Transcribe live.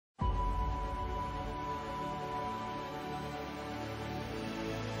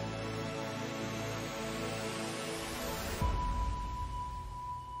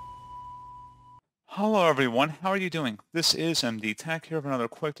Hello everyone, how are you doing? This is MD Tech here with another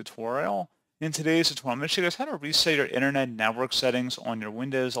quick tutorial. In today's tutorial, I'm going to show you guys how to reset your internet network settings on your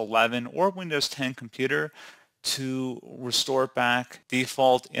Windows 11 or Windows 10 computer to restore back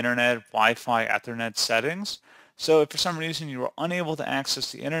default internet, Wi-Fi, Ethernet settings. So if for some reason you were unable to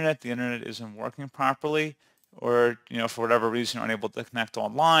access the internet isn't working properly, or for whatever reason you're unable to connect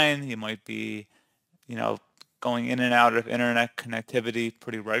online, you might be you know, going in and out of internet connectivity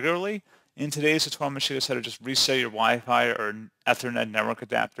pretty regularly. In today's tutorial, I'm going to show you how to just reset your Wi-Fi or Ethernet network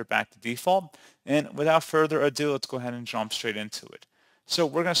adapter back to default. And without further ado, let's go ahead and jump straight into it. So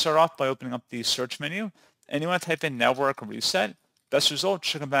we're going to start off by opening up the search menu, and you want to type in network reset. Best result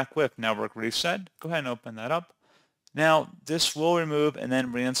should come back with network reset. Go ahead and open that up. Now, this will remove and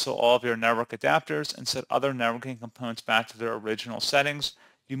then reinstall all of your network adapters and set other networking components back to their original settings.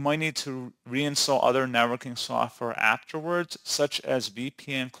 You might need to reinstall other networking software afterwards, such as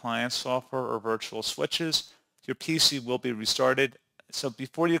VPN client software or virtual switches. Your PC will be restarted. So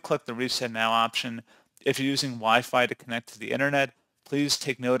before you click the Reset Now option, if you're using Wi-Fi to connect to the internet, please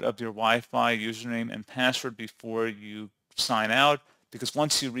take note of your Wi-Fi username and password before you sign out, because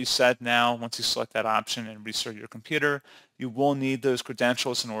once you select that option and restart your computer, you will need those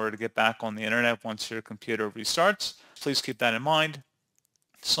credentials in order to get back on the internet once your computer restarts. Please keep that in mind.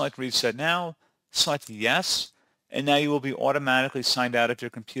 Select Reset Now, select Yes, and now you will be automatically signed out of your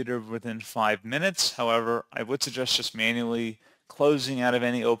computer within 5 minutes. However, I would suggest just manually closing out of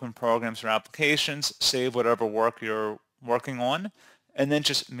any open programs or applications, save whatever work you're working on, and then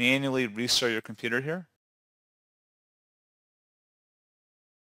just manually restart your computer here.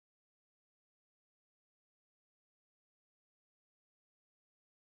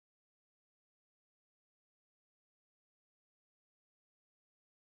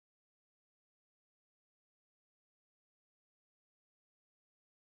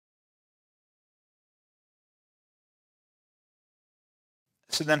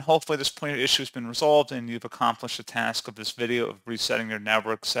 So then hopefully this pointer issue has been resolved and you've accomplished the task of this video of resetting your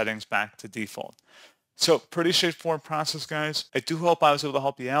network settings back to default. So pretty straightforward process, guys. I do hope I was able to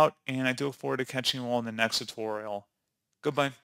help you out, and I do look forward to catching you all in the next tutorial. Goodbye.